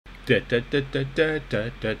Hey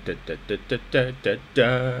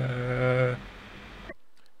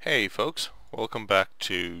folks, welcome back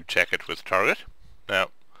to Tekkit with Trget.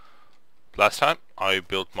 Now, last time I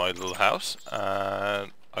built my little house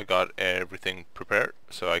and I got everything prepared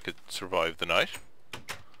so I could survive the night.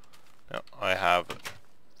 Now, I have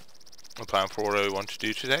a plan for what I want to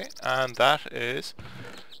do today, and that is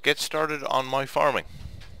get started on my farming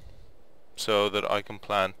so that I can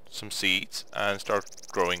plant some seeds and start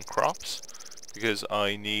growing crops, because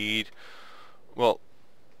I need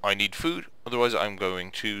food, otherwise I'm going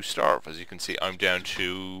to starve. As you can see, I'm down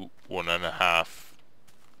to 1.5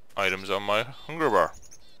 items on my hunger bar,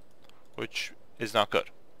 which is not good.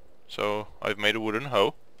 So I've made a wooden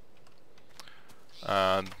hoe,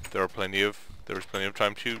 and there's plenty of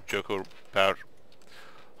time to joke about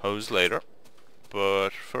hoes later. But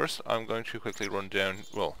first I'm going to quickly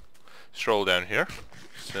stroll down here,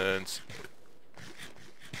 since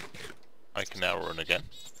I can now run again.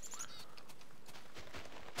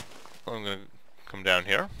 I'm going to come down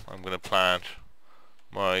here. I'm going to plant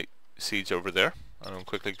my seeds over there, and I'm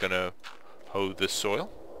quickly going to hoe this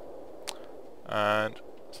soil. And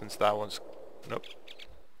since that one's nope,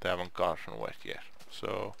 they haven't gotten wet yet,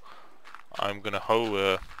 so I'm going to hoe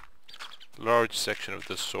a large section of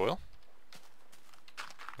this soil,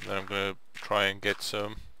 and then I'm going to try and get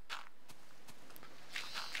some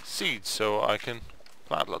seeds so I can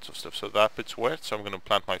plant lots of stuff. So that bit's wet, so I'm going to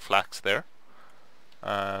plant my flax there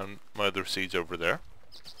and my other seeds over there,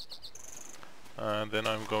 and then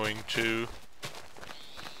I'm going to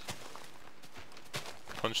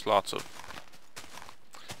punch lots of.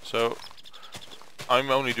 So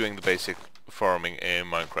I'm only doing the basic farming in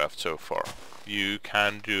Minecraft so far. You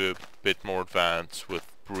can do a bit more advanced with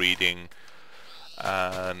breeding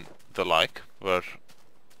and the like, but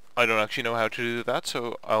I don't actually know how to do that,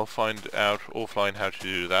 so I'll find out offline how to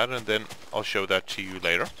do that, and then I'll show that to you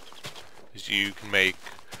later. Is you can make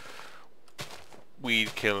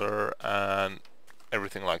weed killer and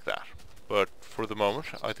everything like that. But for the moment,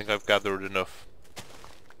 I think I've gathered enough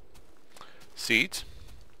seeds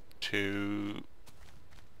to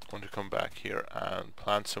want to come back here and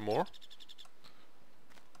plant some more.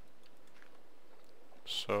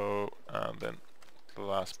 So, and then the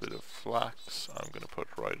last bit of flax I'm going to put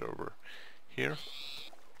right over here,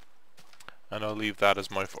 and I'll leave that as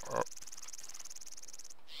my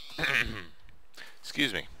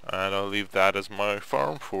excuse me, and I'll leave that as my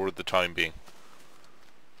farm for the time being.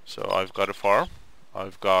 So I've got a farm,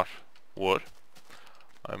 I've got wood.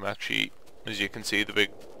 I'm actually, as you can see, the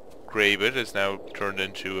big grey bit is now turned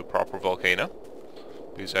into a proper volcano,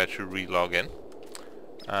 because I had to re-log in.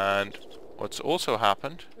 And what's also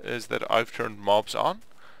happened is that I've turned mobs on,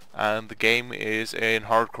 and the game is in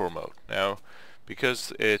hardcore mode now,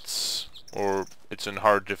 because it's in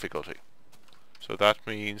hard difficulty. So that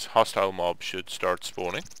means hostile mobs should start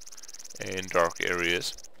spawning in dark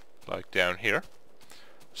areas, like down here.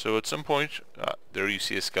 So at some point, there you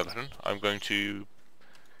see a skeleton. I'm going to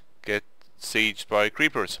get sieged by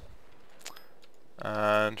creepers,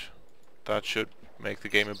 and that should make the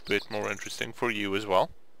game a bit more interesting for you as well,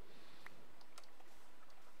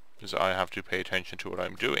 because I have to pay attention to what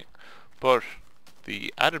I'm doing. But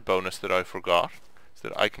the added bonus that I forgot is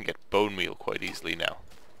that I can get bone meal quite easily now.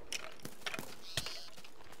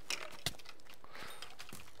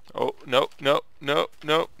 Oh, no, no, no,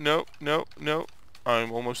 no, no, no, no.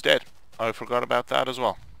 I'm almost dead. I forgot about that as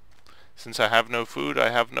well. Since I have no food, I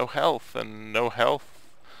have no health, and no health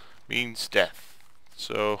means death.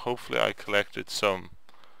 So hopefully I collected some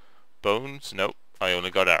bones. Nope, I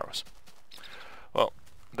only got arrows. Well,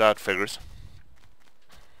 that figures.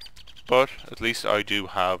 But at least I do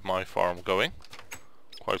have my farm going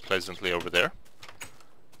quite pleasantly over there.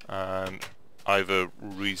 And I have a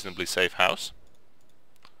reasonably safe house.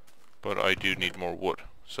 But I do need more wood.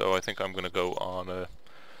 So I think I'm going to go on a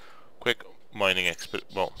quick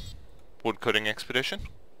wood cutting expedition.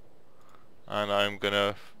 And I'm going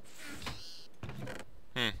to...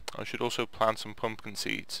 I should also plant some pumpkin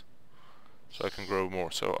seeds so I can grow more.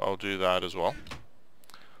 So I'll do that as well.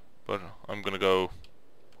 But I'm going to go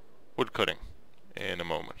wood cutting in a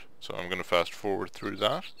moment. So I'm going to fast forward through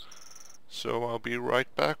that. So I'll be right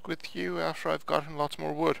back with you after I've gotten lots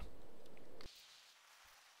more wood.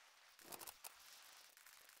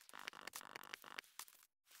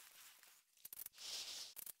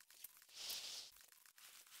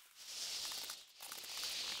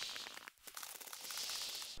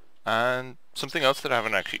 And something else that I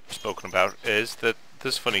haven't actually spoken about is that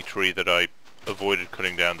this funny tree that I avoided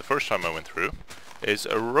cutting down the first time I went through is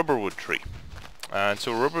a rubberwood tree. And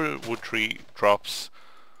so a rubberwood tree drops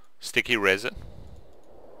sticky resin,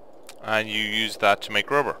 and you use that to make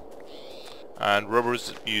rubber. And rubber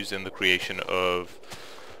is used in the creation of,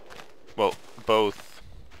 well, both,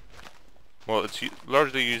 well, it's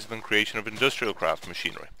largely used in the creation of industrial craft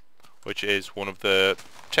machinery, which is one of the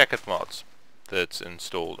Tekkit mods that's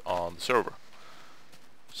installed on the server.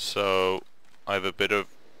 So I have a bit of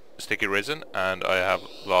sticky resin and I have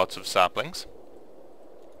lots of saplings.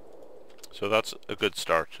 So that's a good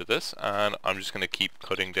start to this, and I'm just going to keep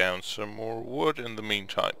cutting down some more wood in the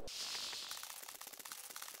meantime.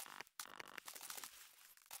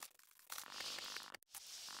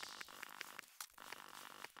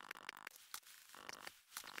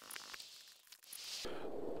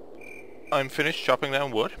 I'm finished chopping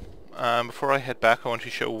down wood. Before I head back, I want to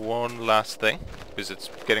show one last thing, because it's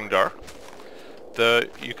getting dark.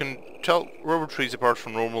 You can tell rubber trees apart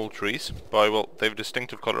from normal trees by, well, they have a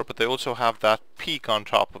distinctive colour, but they also have that peak on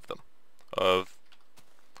top of them, of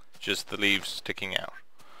just the leaves sticking out.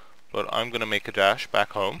 But I'm going to make a dash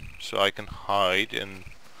back home, so I can hide in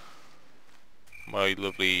my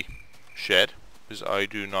lovely shed, because I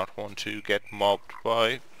do not want to get mobbed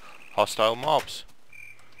by hostile mobs.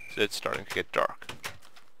 It's starting to get dark.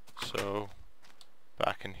 So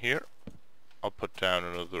back in here, I'll put down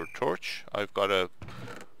another torch. I've got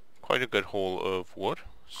quite a good haul of wood,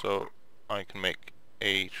 so I can make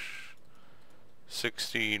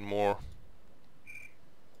 16 more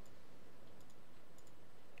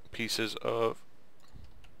pieces of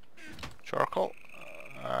charcoal,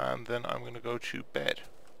 and then I'm going to go to bed.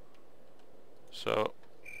 So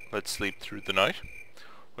let's sleep through the night,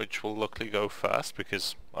 which will luckily go fast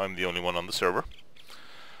because I'm the only one on the server.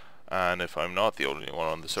 And if I'm not the only one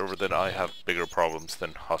on the server, then I have bigger problems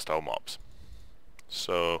than hostile mobs.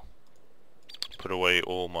 So put away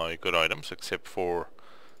all my good items except for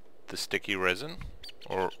the sticky resin,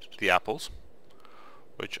 or the apples,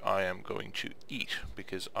 which I am going to eat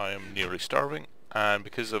because I am nearly starving, and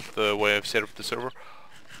because of the way I've set up the server,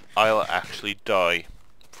 I'll actually die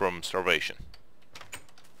from starvation,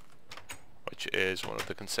 which is one of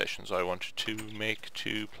the concessions I wanted to make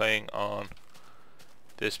to playing on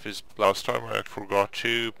this, because last time I forgot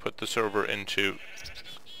to put the server into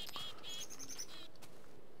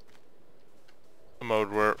a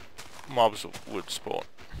mode where mobs would spawn.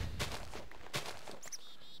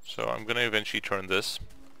 So I'm going to eventually turn this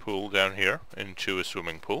pool down here into a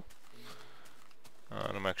swimming pool,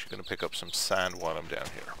 and I'm actually going to pick up some sand while I'm down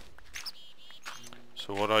here.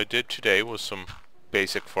 So what I did today was some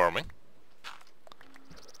basic farming,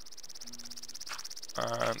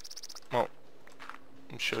 and well,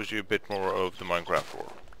 it shows you a bit more of the Minecraft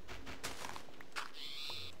world.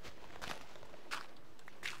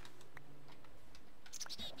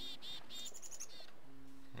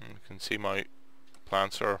 And you can see my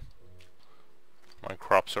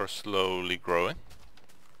crops are slowly growing,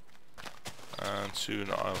 and soon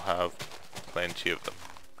I'll have plenty of them,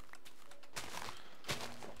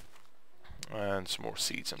 and some more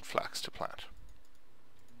seeds and flax to plant.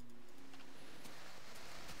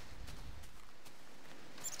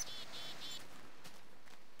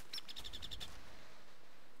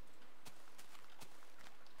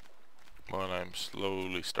 While I'm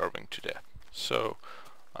slowly starving to death. So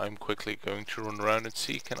I'm quickly going to run around and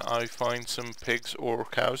see can I find some pigs or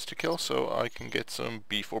cows to kill so I can get some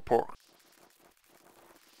beef or pork.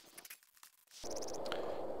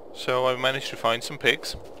 So I've managed to find some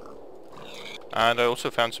pigs, and I also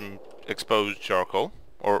found some exposed charcoal,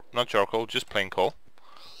 or not charcoal, just plain coal,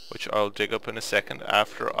 which I'll dig up in a second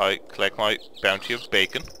after I collect my bounty of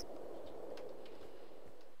bacon.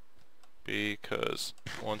 Because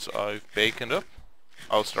once I've baconed up,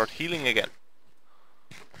 I'll start healing again.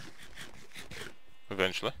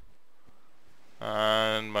 Eventually.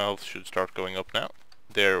 And my health should start going up now.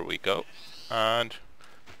 There we go. And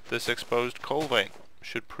this exposed coal vein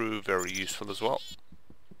should prove very useful as well,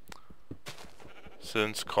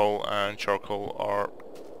 since coal and charcoal are,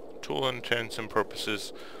 to all intents and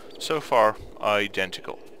purposes, so far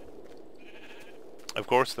identical. Of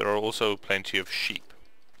course, there are also plenty of sheep.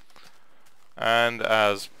 And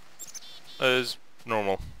as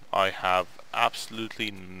normal, I have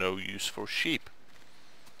absolutely no use for sheep,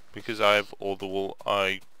 because I have all the wool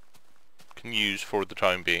I can use for the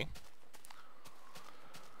time being.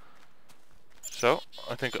 So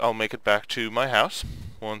I think I'll make it back to my house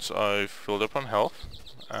once I've filled up on health,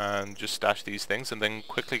 and just stash these things, and then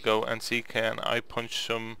quickly go and see can I punch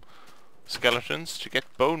some skeletons to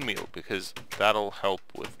get bone meal, because that'll help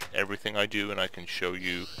with everything I do, and I can show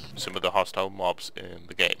you some of the hostile mobs in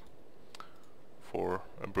the game for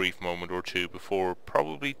a brief moment or two before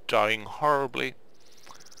probably dying horribly.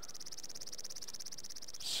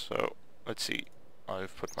 So let's see,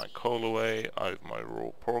 I've put my coal away. I've my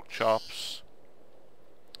raw pork chops.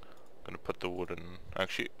 I'm gonna put the wooden...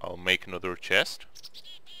 Actually, I'll make another chest.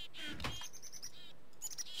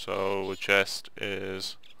 So a chest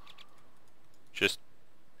is just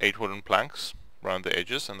 8 wooden planks around the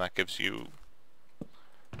edges, and that gives you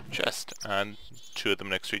a chest, and 2 of them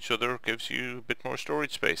next to each other gives you a bit more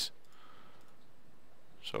storage space.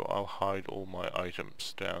 So I'll hide all my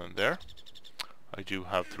items down there. I do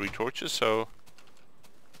have 3 torches, so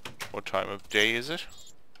what time of day is it?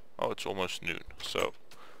 Oh, it's almost noon, so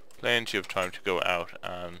plenty of time to go out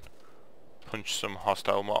and punch some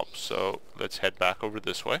hostile mobs. So let's head back over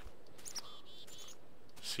this way,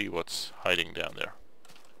 see what's hiding down there.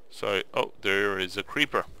 So, oh, there is a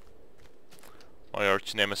creeper, my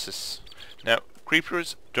arch nemesis. Now,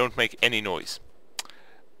 creepers don't make any noise,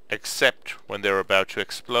 except when they're about to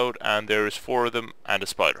explode, and there is 4 of them and a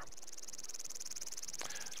spider.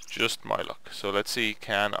 Just my luck. So let's see,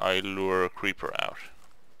 can I lure a creeper out?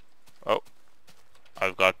 Oh,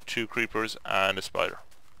 I've got 2 creepers and a spider.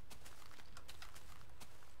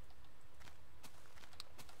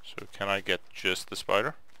 So can I get just the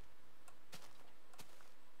spider?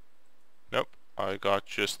 Nope, I got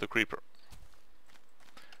just the creeper.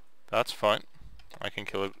 That's fine. I can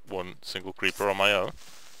kill one single creeper on my own.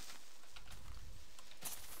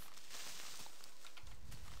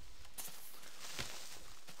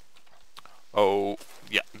 Oh,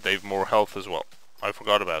 yeah, they've more health as well. I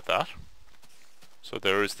forgot about that. So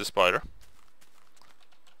there is the spider.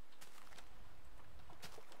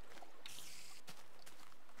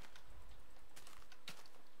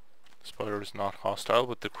 The spider is not hostile,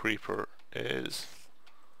 but the creeper is.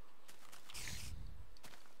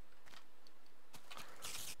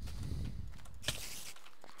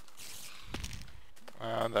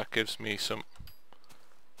 And that gives me some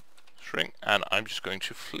string, and I'm just going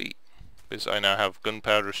to flee, because I now have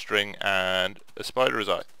gunpowder, string, and a spider's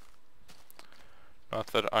eye. Not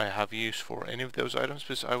that I have use for any of those items,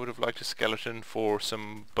 because I would have liked a skeleton for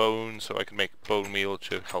some bone, so I can make bone meal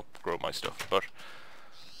to help grow my stuff, but...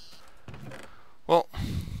 well,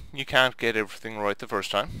 you can't get everything right the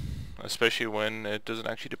first time, especially when it doesn't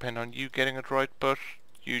actually depend on you getting it right, but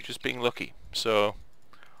you just being lucky. So,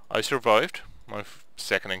 I survived my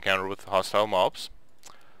second encounter with hostile mobs,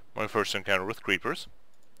 my first encounter with creepers,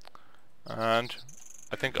 and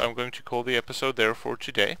I think I'm going to call the episode there for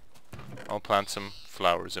today. I'll plant some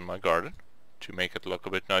flowers in my garden to make it look a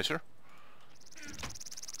bit nicer.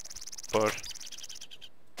 But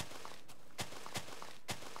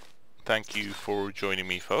thank you for joining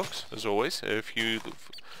me, folks. As always, if you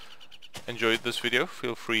enjoyed this video,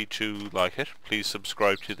 feel free to like it. Please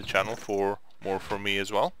subscribe to the channel for more from me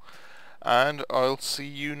as well. And I'll see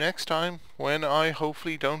you next time, when I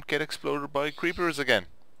hopefully don't get exploded by creepers again.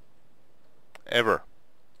 Ever.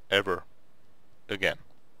 Ever. Again.